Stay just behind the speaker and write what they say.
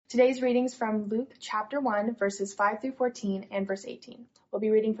Today's readings from Luke chapter 1, verses 5 through 14 and verse 18. We'll be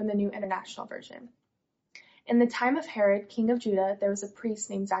reading from the New International Version. In the time of Herod, king of Judah, there was a priest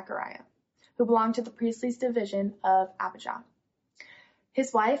named Zechariah, who belonged to the priestly division of Abijah.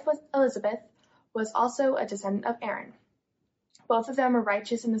 His wife, Elizabeth, was also a descendant of Aaron. Both of them were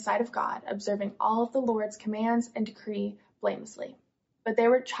righteous in the sight of God, observing all of the Lord's commands and decree blamelessly. But they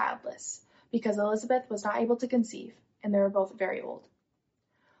were childless, because Elizabeth was not able to conceive, and they were both very old.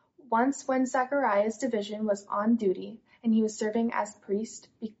 Once, when Zechariah's division was on duty, and he was serving as priest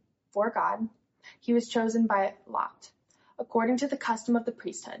before God, he was chosen by lot, according to the custom of the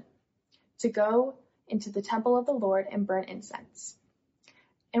priesthood, to go into the temple of the Lord and burn incense.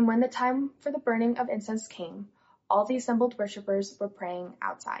 And when the time for the burning of incense came, all the assembled worshippers were praying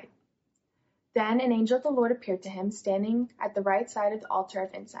outside. Then an angel of the Lord appeared to him, standing at the right side of the altar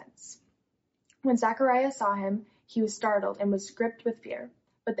of incense. When Zechariah saw him, he was startled and was gripped with fear.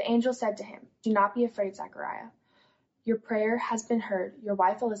 But the angel said to him, "Do not be afraid, Zechariah. Your prayer has been heard. Your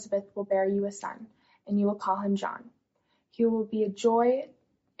wife Elizabeth will bear you a son, and you will call him John. He will be a joy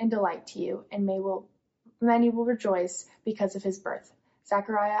and delight to you, and many will rejoice because of his birth."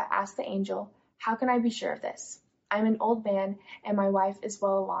 Zechariah asked the angel, "How can I be sure of this? I'm an old man, and my wife is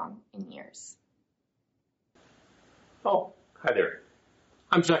well along in years." Oh, hi there.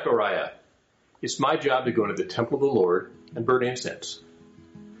 I'm Zechariah. It's my job to go into the temple of the Lord and burn incense.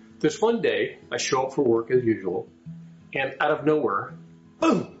 This one day, I show up for work as usual, and out of nowhere,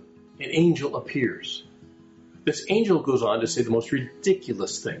 boom, an angel appears. This angel goes on to say the most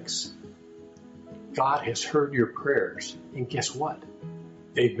ridiculous things. God has heard your prayers, and guess what?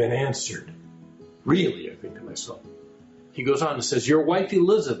 They've been answered. Really, I think to myself. He goes on and says, your wife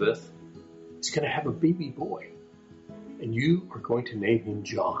Elizabeth is going to have a baby boy, and you are going to name him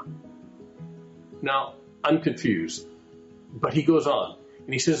John. Now, I'm confused, but he goes on,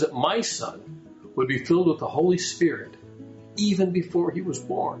 and he says that my son would be filled with the Holy Spirit even before he was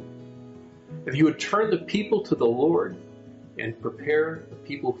born, that he would turn the people to the Lord and prepare the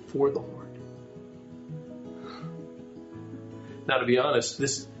people for the Lord. Now, to be honest,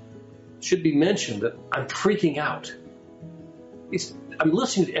 this should be mentioned that I'm freaking out. I'm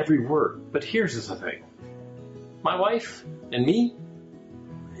listening to every word, but here's the thing. My wife and me,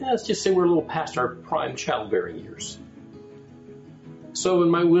 let's just say we're a little past our prime childbearing years. So in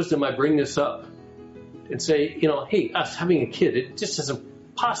my wisdom, I bring this up and say, hey, us having a kid, it just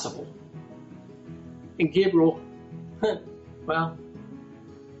isn't possible. And Gabriel, well,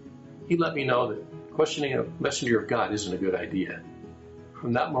 he let me know that questioning a messenger of God isn't a good idea.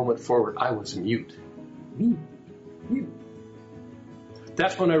 From that moment forward, I was mute. Mute.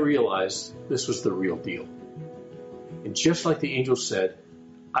 That's when I realized this was the real deal. And just like the angel said,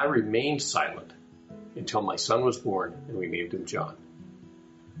 I remained silent until my son was born and we named him John.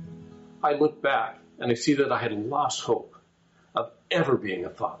 I look back and I see that I had lost hope of ever being a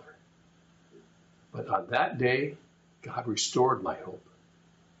father. But on that day, God restored my hope.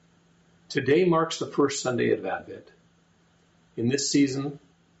 Today marks the first Sunday of Advent. In this season,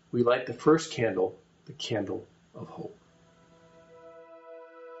 we light the first candle, the candle of hope.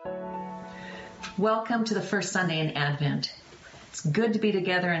 Welcome to the first Sunday in Advent. It's good to be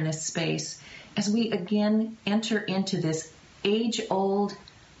together in this space as we again enter into this age-old,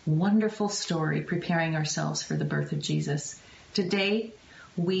 wonderful story, preparing ourselves for the birth of Jesus. Today,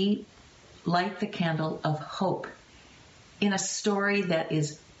 we light the candle of hope in a story that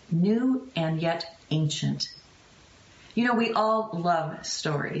is new and yet ancient. We all love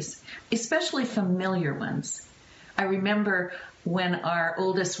stories, especially familiar ones. I remember when our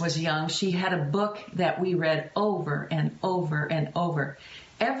oldest was young, she had a book that we read over and over and over.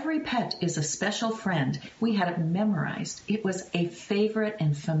 Every pet is a special friend. We had it memorized. It was a favorite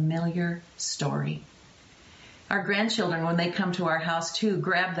and familiar story. Our grandchildren, when they come to our house too,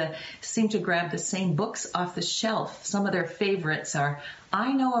 seem to grab the same books off the shelf. Some of their favorites are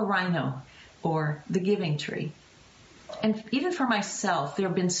I Know a Rhino or The Giving Tree. And even for myself, there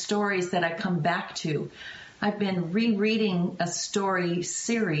have been stories that I come back to. I've been rereading a story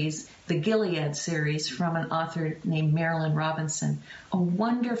series, the Gilead series, from an author named Marilynne Robinson. A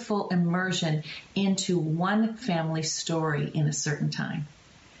wonderful immersion into one family story in a certain time.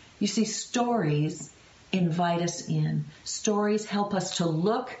 You see, stories invite us in. Stories help us to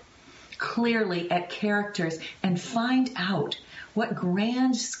look clearly at characters and find out what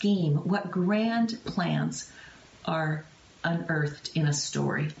grand scheme, what grand plans are unearthed in a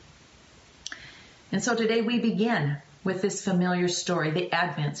story. And so today we begin with this familiar story, the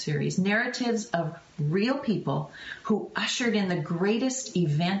Advent series, narratives of real people who ushered in the greatest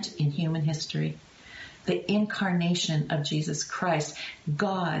event in human history. the incarnation of Jesus Christ,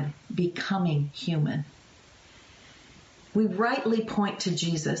 God becoming human. We rightly point to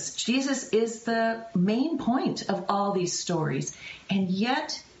Jesus. Jesus is the main point of all these stories. And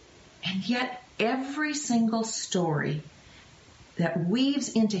yet every single story that weaves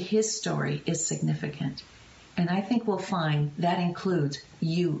into his story is significant. And I think we'll find that includes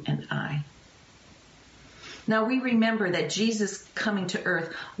you and I. Now we remember that Jesus coming to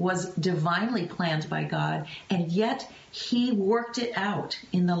earth was divinely planned by God, and yet he worked it out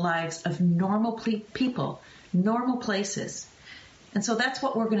in the lives of normal people, normal places. And so that's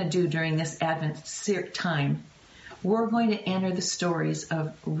what we're going to do during this Advent time. We're going to enter the stories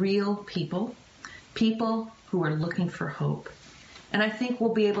of real people who are looking for hope. And I think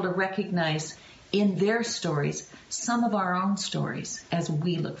we'll be able to recognize in their stories some of our own stories as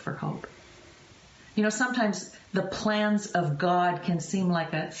we look for hope. You know, sometimes the plans of God can seem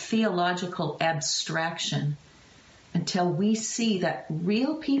like a theological abstraction until we see that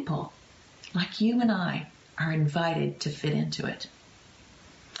real people like you and I are invited to fit into it.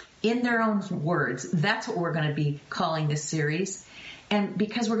 In their own words, that's what we're going to be calling this series. And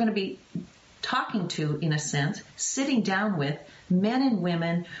because we're going to be talking to, in a sense, sitting down with men and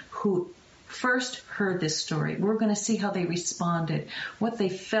women who first heard this story. We're going to see how they responded, what they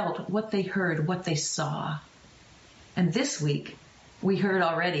felt, what they heard, what they saw. And this week, we heard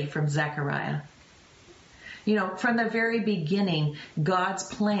already from Zechariah. You know, from the very beginning, God's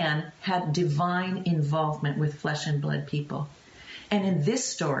plan had divine involvement with flesh and blood people. And in this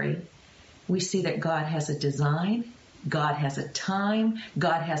story, we see that God has a design, God has a time,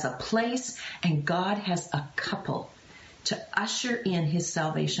 God has a place, and God has a couple to usher in his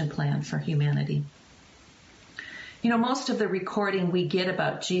salvation plan for humanity. You know, most of the recording we get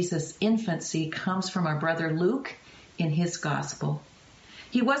about Jesus' infancy comes from our brother Luke in his gospel.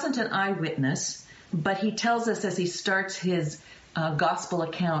 He wasn't an eyewitness, but he tells us as he starts his gospel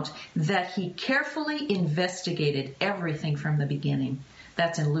account that he carefully investigated everything from the beginning.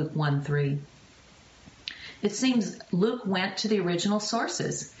 That's in Luke 1:3. It seems Luke went to the original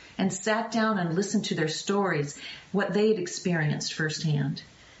sources and sat down and listened to their stories, what they had experienced firsthand.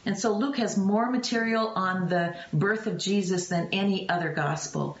 And so Luke has more material on the birth of Jesus than any other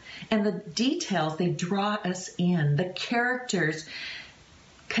gospel. And the details, they draw us in. The characters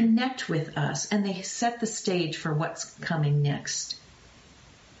connect with us, and they set the stage for what's coming next.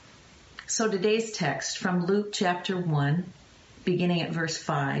 So today's text from Luke chapter 1, beginning at verse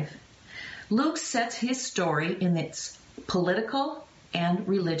 5. Luke sets his story in its political and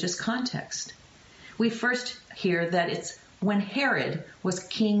religious context. We first hear that it's when Herod was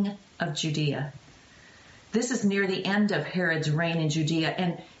king of Judea. This is near the end of Herod's reign in Judea,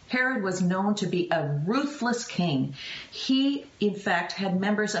 and Herod was known to be a ruthless king. He, in fact, had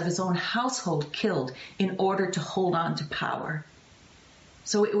members of his own household killed in order to hold on to power.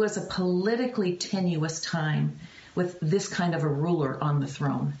 So it was a politically tenuous time with this kind of a ruler on the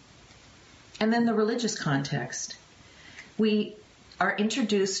throne. And then the religious context. We are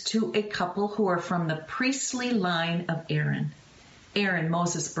introduced to a couple who are from the priestly line of Aaron. Aaron,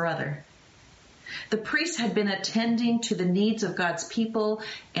 Moses' brother. The priests had been attending to the needs of God's people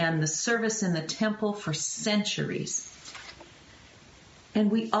and the service in the temple for centuries.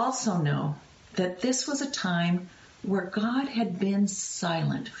 And we also know that this was a time where God had been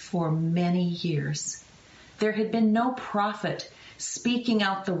silent for many years. There had been no prophet speaking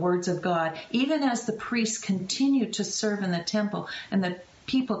out the words of God, even as the priests continued to serve in the temple and the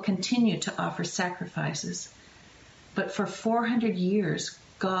people continued to offer sacrifices. But for 400 years,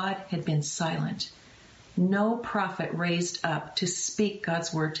 God had been silent. No prophet raised up to speak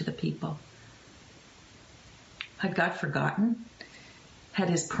God's word to the people. Had God forgotten?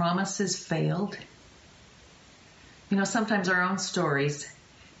 Had his promises failed? You know, sometimes our own stories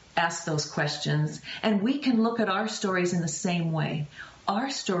ask those questions, and we can look at our stories in the same way. Our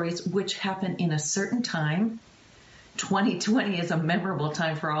stories, which happen in a certain time. 2020 is a memorable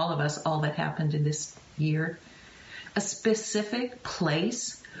time for all of us, all that happened in this year. A specific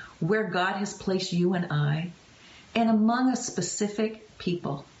place where God has placed you and I, and among a specific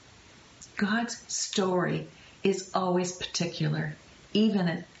people. God's story is always particular,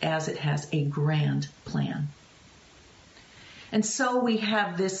 even as it has a grand plan. And so we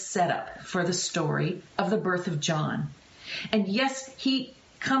have this setup for the story of the birth of John. And yes, he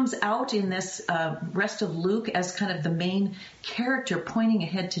comes out in this rest of Luke as kind of the main character pointing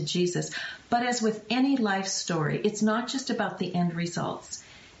ahead to Jesus. But as with any life story, it's not just about the end results.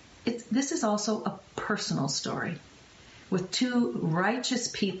 This is also a personal story with two righteous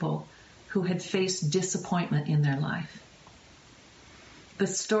people who had faced disappointment in their life. the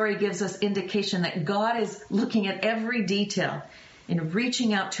story gives us indication that God is looking at every detail and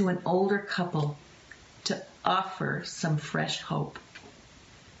reaching out to an older couple to offer some fresh hope.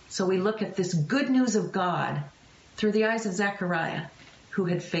 So we look at this good news of God through the eyes of Zechariah, who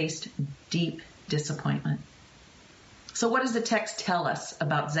had faced deep disappointment. So what does the text tell us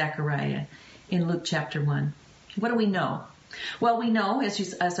about Zechariah in Luke chapter 1? What do we know? Well, we know,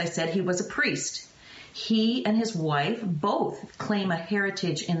 as I said, he was a priest. He and his wife both claim a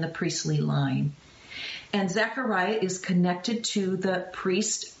heritage in the priestly line. And Zechariah is connected to the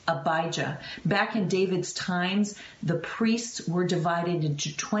priest Abijah. Back in David's times, the priests were divided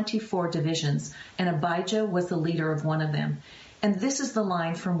into 24 divisions, and Abijah was the leader of one of them. And this is the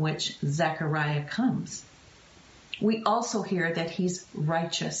line from which Zechariah comes. We also hear that he's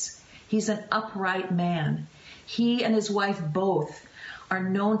righteous. He's an upright man. He and his wife both are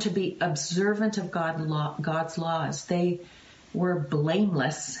known to be observant of God's laws. They were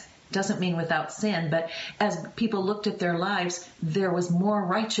blameless. Doesn't mean without sin, but as people looked at their lives, there was more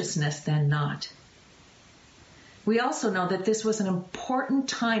righteousness than not. We also know that this was an important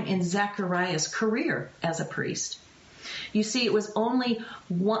time in Zechariah's career as a priest. You see, it was only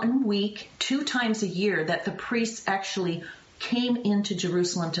 1 week, 2 times a year that the priests actually came into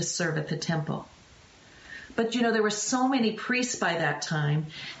Jerusalem to serve at the temple. But there were so many priests by that time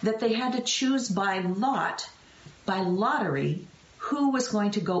that they had to choose by lottery, who was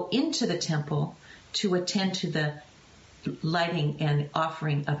going to go into the temple to attend to the lighting and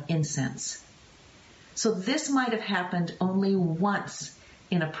offering of incense. So this might have happened only once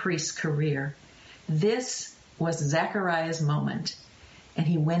in a priest's career. This was Zechariah's moment. And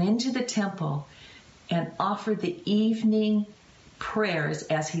he went into the temple and offered the evening prayers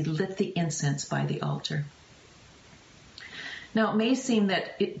as he lit the incense by the altar. Now, it may seem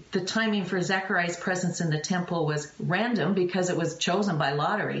that the timing for Zechariah's presence in the temple was random because it was chosen by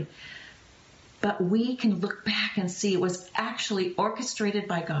lottery. But we can look back and see it was actually orchestrated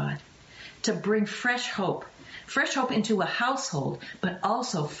by God to bring fresh hope into a household, but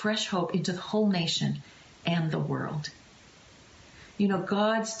also fresh hope into the whole nation and the world.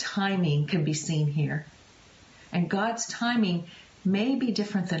 God's timing can be seen here. And God's timing may be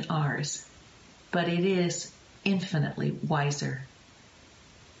different than ours, but it is infinitely wiser.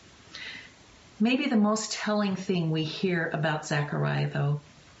 Maybe the most telling thing we hear about Zechariah, though,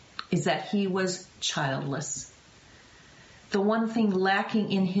 is that he was childless. The one thing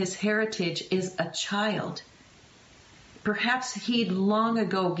lacking in his heritage is a child. Perhaps he'd long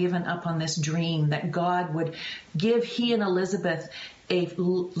ago given up on this dream that God would give he and Elizabeth a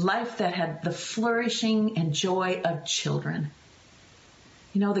life that had the flourishing and joy of children.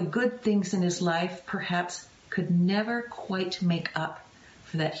 The good things in his life perhaps could never quite make up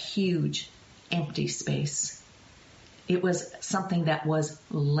for that huge empty space. It was something that was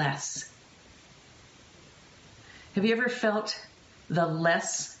less. Have you ever felt the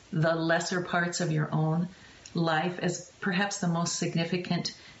lesser parts of your own life as perhaps the most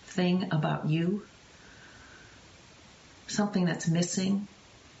significant thing about you? Something that's missing,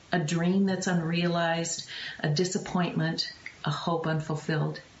 a dream that's unrealized, a disappointment, a hope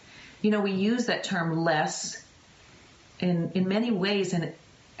unfulfilled. We use that term less in many ways, and it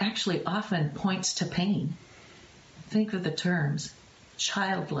actually often points to pain. Think of the terms: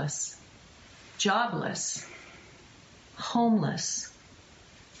 childless, jobless, homeless,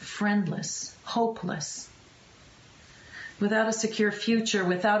 friendless, hopeless. Without a secure future,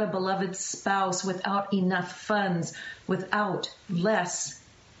 without a beloved spouse, without enough funds, without less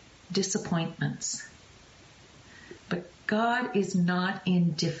disappointments. But God is not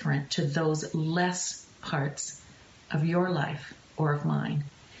indifferent to those less parts of your life or of mine.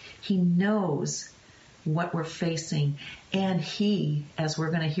 He knows what we're facing, and he, as we're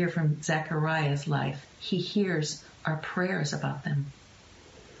going to hear from Zechariah's life, he hears our prayers about them.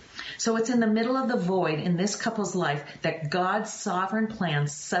 So it's in the middle of the void in this couple's life that God's sovereign plan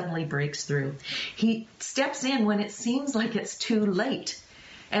suddenly breaks through. He steps in when it seems like it's too late.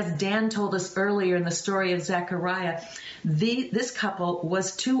 As Dan told us earlier in the story of Zechariah, this couple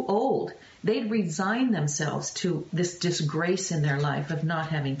was too old. They'd resigned themselves to this disgrace in their life of not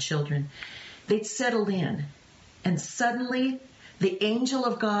having children. They'd settled in, and suddenly the angel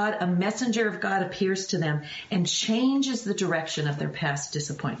of God, a messenger of God, appears to them and changes the direction of their past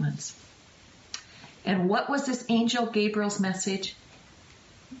disappointments. And what was this angel Gabriel's message?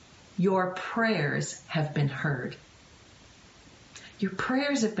 Your prayers have been heard. Your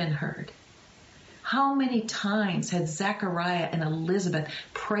prayers have been heard. How many times had Zechariah and Elizabeth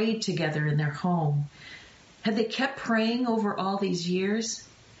prayed together in their home? Had they kept praying over all these years?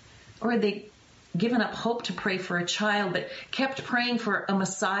 Or had they given up hope to pray for a child, but kept praying for a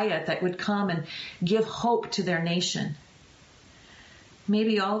Messiah that would come and give hope to their nation.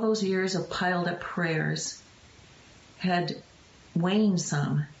 Maybe all those years of piled up prayers had waned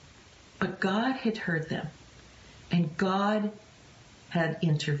some, but God had heard them, and God had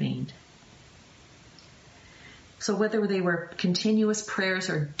intervened. So whether they were continuous prayers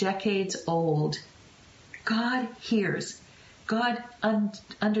or decades old, God hears. God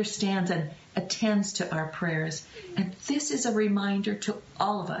understands and attends to our prayers. And this is a reminder to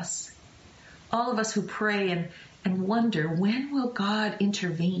all of us who pray and wonder, when will God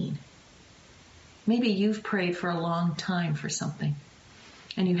intervene? Maybe you've prayed for a long time for something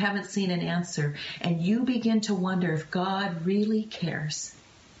and you haven't seen an answer, and you begin to wonder if God really cares.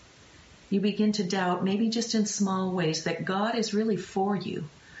 You begin to doubt, maybe just in small ways, that God is really for you,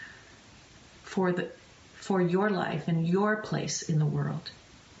 for your life and your place in the world.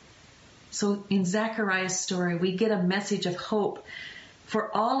 So in Zechariah's story, we get a message of hope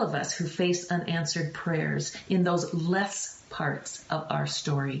for all of us who face unanswered prayers in those less parts of our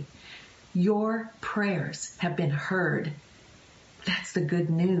story. Your prayers have been heard. That's the good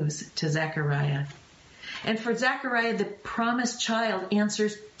news to Zechariah. And for Zechariah, the promised child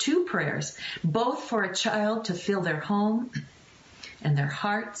answers two prayers, both for a child to fill their home and their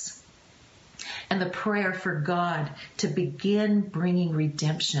hearts, and the prayer for God to begin bringing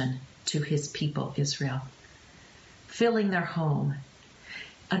redemption to his people, Israel. Filling their home,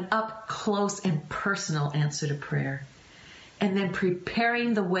 an up close and personal answer to prayer, and then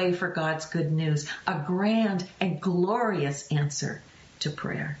preparing the way for God's good news, a grand and glorious answer to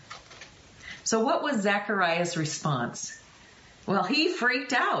prayer. So what was Zechariah's response? Well, he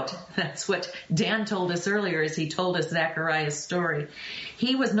freaked out. That's what Dan told us earlier as he told us Zechariah's story.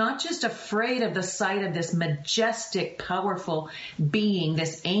 He was not just afraid of the sight of this majestic, powerful being,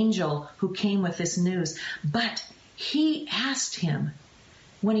 this angel who came with this news, but he asked him,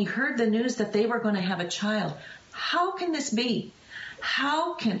 when he heard the news that they were going to have a child, how can this be?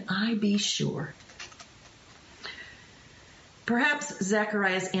 How can I be sure? Perhaps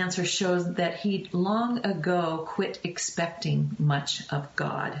Zechariah's answer shows that he long ago quit expecting much of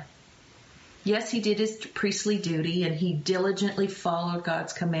God. Yes, he did his priestly duty and he diligently followed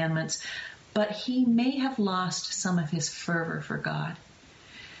God's commandments, but he may have lost some of his fervor for God.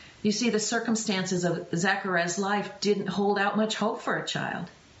 You see, the circumstances of Zechariah's life didn't hold out much hope for a child.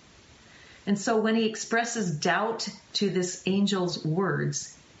 And so when he expresses doubt to this angel's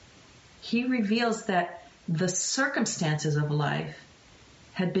words, he reveals that the circumstances of life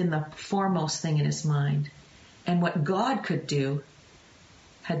had been the foremost thing in his mind, and what God could do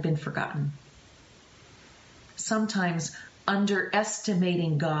had been forgotten. Sometimes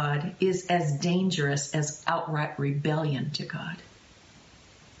underestimating God is as dangerous as outright rebellion to God.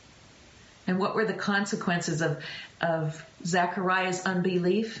 And what were the consequences of Zechariah's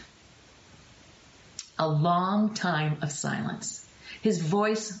unbelief? A long time of silence. His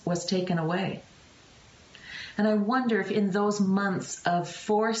voice was taken away. And I wonder if in those months of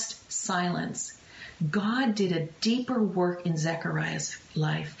forced silence, God did a deeper work in Zechariah's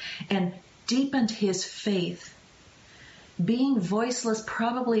life and deepened his faith. Being voiceless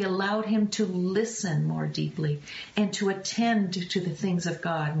probably allowed him to listen more deeply and to attend to the things of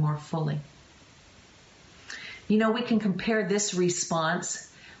God more fully. You know, we can compare this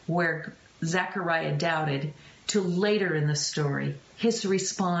response where Zechariah doubted to later in the story, his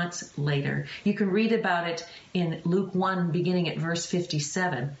response later. You can read about it in Luke 1, beginning at verse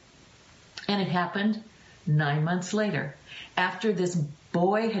 57. And it happened 9 months later, after this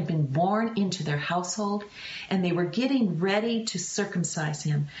boy had been born into their household, and they were getting ready to circumcise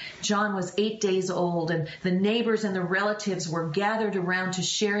him. John was 8 days old, and the neighbors and the relatives were gathered around to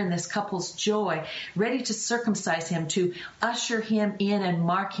share in this couple's joy, ready to circumcise him, to usher him in and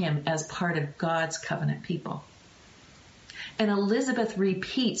mark him as part of God's covenant people. And Elizabeth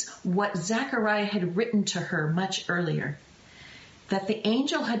repeats what Zechariah had written to her much earlier, that the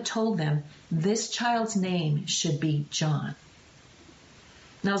angel had told them this child's name should be John.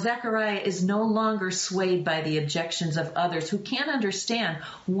 Now, Zechariah is no longer swayed by the objections of others who can't understand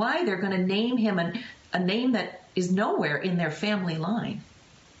why they're going to name him a name that is nowhere in their family line.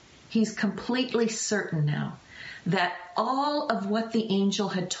 He's completely certain now that all of what the angel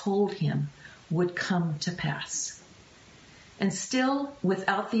had told him would come to pass. And still,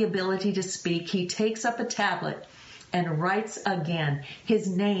 without the ability to speak, he takes up a tablet and writes again. His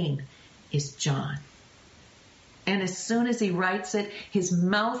name is John. And as soon as he writes it, his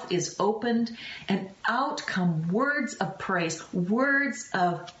mouth is opened and out come words of praise, words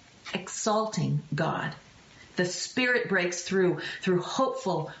of exalting God, The Spirit breaks through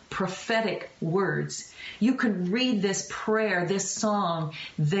hopeful, prophetic words. You could read this prayer, this song,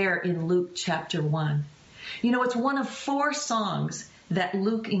 there in Luke chapter 1. You know, it's one of 4 songs that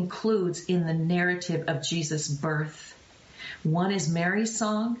Luke includes in the narrative of Jesus' birth. One is Mary's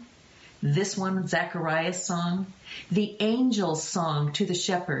song. This one, Zechariah's song. The angel's song to the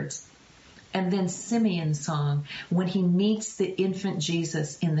shepherds. And then Simeon's song when he meets the infant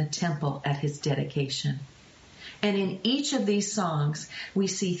Jesus in the temple at his dedication. And in each of these songs, we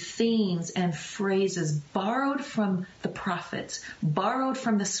see themes and phrases borrowed from the prophets, borrowed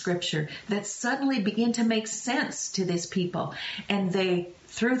from the scripture, that suddenly begin to make sense to these people. And they,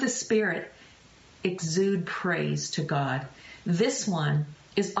 through the Spirit, exude praise to God. This one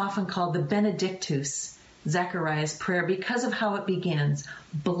is often called the Benedictus, Zechariah's prayer, because of how it begins.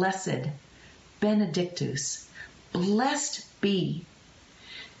 Blessed, Benedictus, blessed be.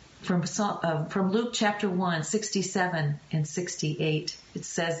 From Luke chapter 1, 67 and 68, it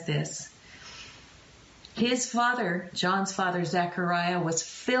says this. His father, John's father, Zechariah, was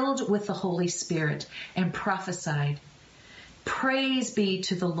filled with the Holy Spirit and prophesied, "Praise be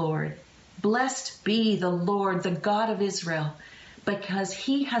to the Lord. Blessed be the Lord, the God of Israel, because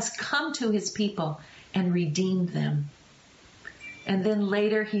he has come to his people and redeemed them." And then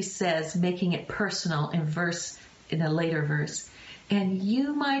later he says, making it personal in a later verse, "And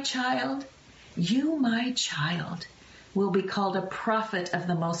you, my child, will be called a prophet of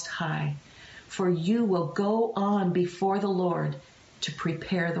the Most High, for you will go on before the Lord to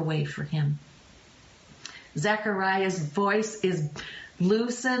prepare the way for him." Zechariah's voice is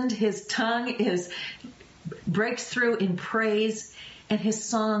loosened, his tongue breaks through in praise, and his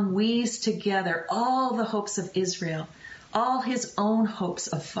song weaves together all the hopes of Israel, all his own hopes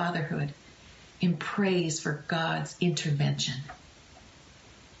of fatherhood, in praise for God's intervention.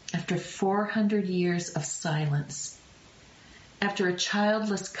 After 400 years of silence, after a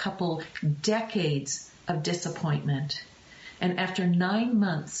childless couple, decades of disappointment, and after 9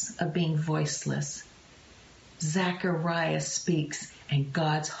 months of being voiceless, Zechariah speaks and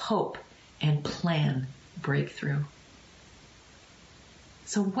God's hope and plan break through.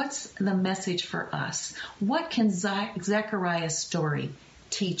 So what's the message for us? What can Zechariah's story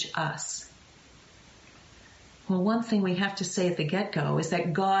teach us? Well, one thing we have to say at the get-go is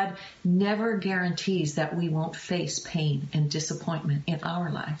that God never guarantees that we won't face pain and disappointment in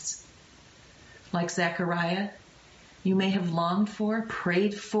our lives. Like Zechariah, you may have longed for,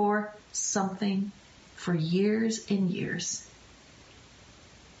 prayed for something for years and years.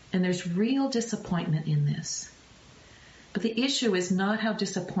 And there's real disappointment in this. But the issue is not how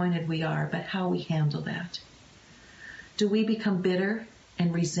disappointed we are, but how we handle that. Do we become bitter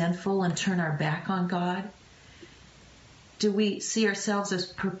and resentful and turn our back on God? Do we see ourselves as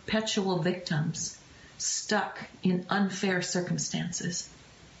perpetual victims, stuck in unfair circumstances?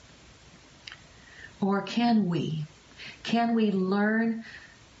 Or can we learn,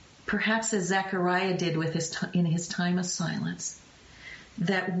 perhaps as Zechariah did in his time of silence,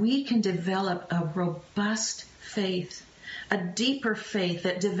 that we can develop a robust faith, a deeper faith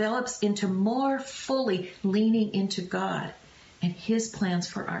that develops into more fully leaning into God and his plans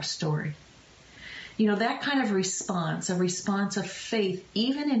for our story? You know, that kind of response, a response of faith,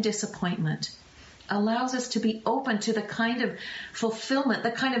 even in disappointment, allows us to be open to the kind of fulfillment, the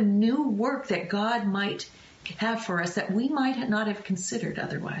kind of new work that God might have for us that we might not have considered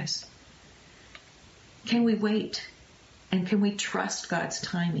otherwise. Can we wait? And can we trust God's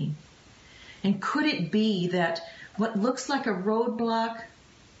timing? And could it be that what looks like a roadblock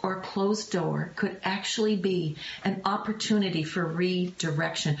or a closed door could actually be an opportunity for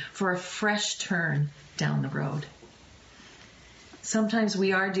redirection, for a fresh turn down the road? Sometimes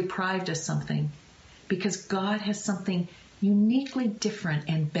we are deprived of something because God has something uniquely different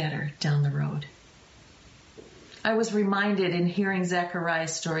and better down the road. I was reminded in hearing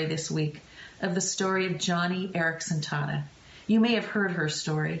Zechariah's story this week of the story of Joni Eareckson Tada. You may have heard her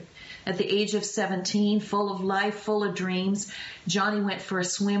story. At the age of 17, full of life, full of dreams, Joni went for a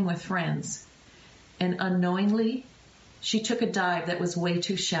swim with friends. And unknowingly, she took a dive that was way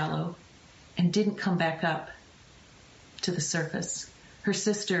too shallow and didn't come back up to the surface. Her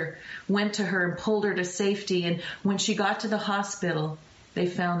sister went to her and pulled her to safety, and when she got to the hospital, they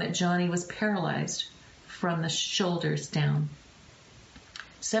found that Joni was paralyzed from the shoulders down.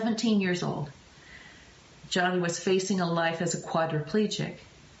 17 years old. Joni was facing a life as a quadriplegic.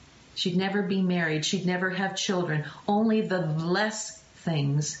 She'd never be married. She'd never have children. Only the less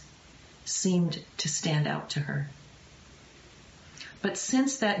things seemed to stand out to her. But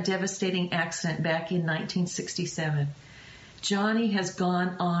since that devastating accident back in 1967, Johnny has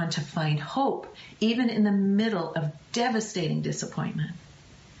gone on to find hope, even in the middle of devastating disappointment.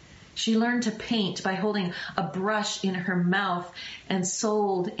 She learned to paint by holding a brush in her mouth and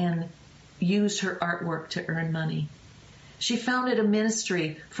sold and used her artwork to earn money. She founded a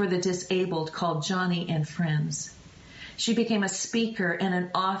ministry for the disabled called Johnny and Friends. She became a speaker and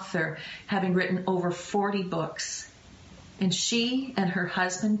an author, having written over 40 books. And she and her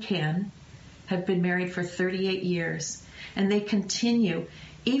husband, Ken, have been married for 38 years. And they continue,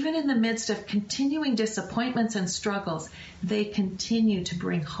 even in the midst of continuing disappointments and struggles, they continue to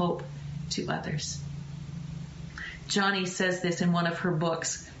bring hope to others. Johnny says this in one of her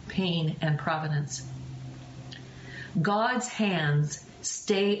books, Pain and Providence. God's hands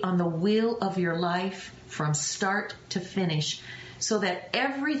stay on the wheel of your life from start to finish, so that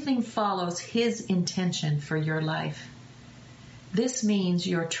everything follows His intention for your life. This means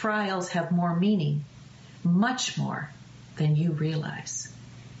your trials have more meaning, much more than you realize.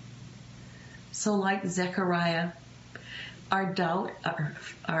 So like Zechariah, our doubt,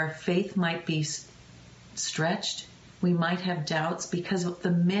 our faith might be stretched. We might have doubts because of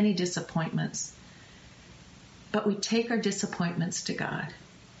the many disappointments. But we take our disappointments to God.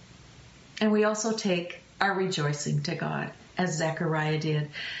 And we also take our rejoicing to God, as Zechariah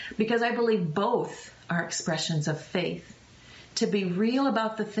did, because I believe both are expressions of faith. To be real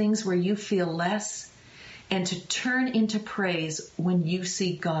about the things where you feel less, and to turn into praise when you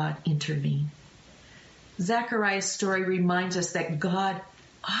see God intervene. Zechariah's story reminds us that God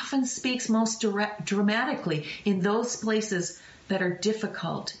often speaks most dramatically in those places that are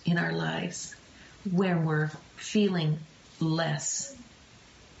difficult in our lives, when we're feeling less.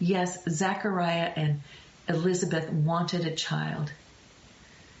 Yes, Zechariah and Elizabeth wanted a child.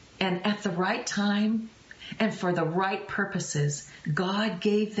 And at the right time and for the right purposes, God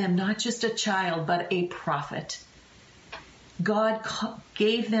gave them not just a child, but a prophet. God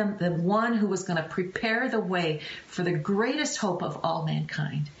gave them the one who was going to prepare the way for the greatest hope of all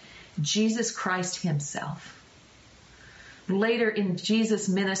mankind, Jesus Christ Himself. Later in Jesus'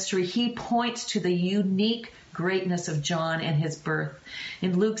 ministry, He points to the unique greatness of John and his birth.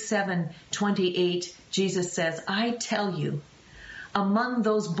 In Luke 7:28, Jesus says, I tell you, among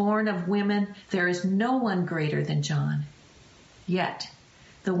those born of women, there is no one greater than John. Yet,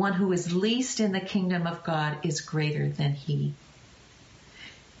 the one who is least in the kingdom of God is greater than he.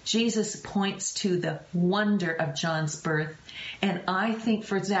 Jesus points to the wonder of John's birth, and I think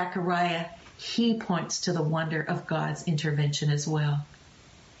for Zechariah, he points to the wonder of God's intervention as well.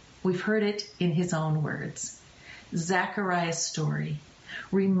 We've heard it in his own words. Zechariah's story,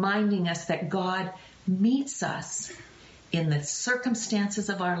 reminding us that God meets us in the circumstances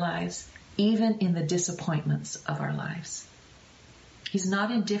of our lives, even in the disappointments of our lives. He's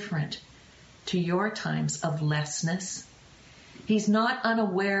not indifferent to your times of lessness. He's not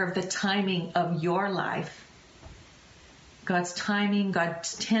unaware of the timing of your life. God's timing,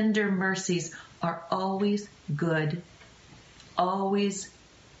 God's tender mercies are always good, always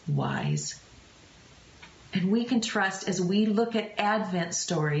wise. And we can trust as we look at Advent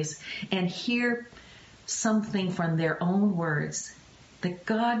stories and hear something from their own words, that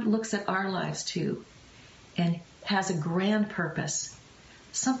God looks at our lives too and has a grand purpose,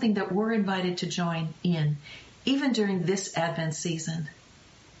 something that we're invited to join in, even during this Advent season.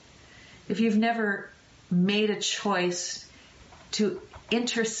 If you've never made a choice to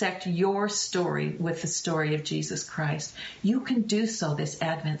intersect your story with the story of Jesus Christ, you can do so this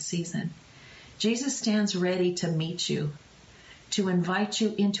Advent season. Jesus stands ready to meet you, to invite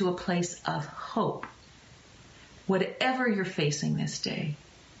you into a place of hope, whatever you're facing this day.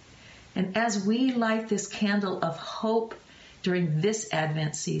 And as we light this candle of hope during this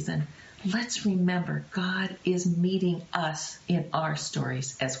Advent season, let's remember God is meeting us in our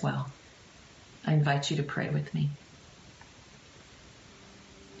stories as well. I invite you to pray with me.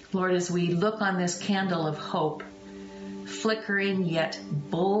 Lord, as we look on this candle of hope, flickering yet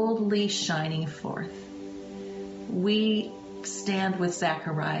boldly shining forth, we stand with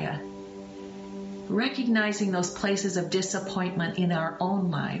Zechariah, recognizing those places of disappointment in our own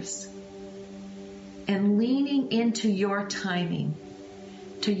lives and leaning into your timing,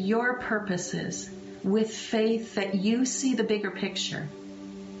 to your purposes, with faith that you see the bigger picture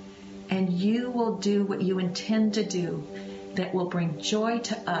and you will do what you intend to do that will bring joy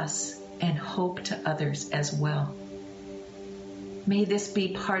to us and hope to others as well. May this be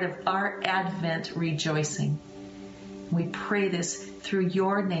part of our Advent rejoicing. We pray this through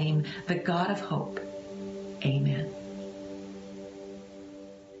your name, the God of hope. Amen.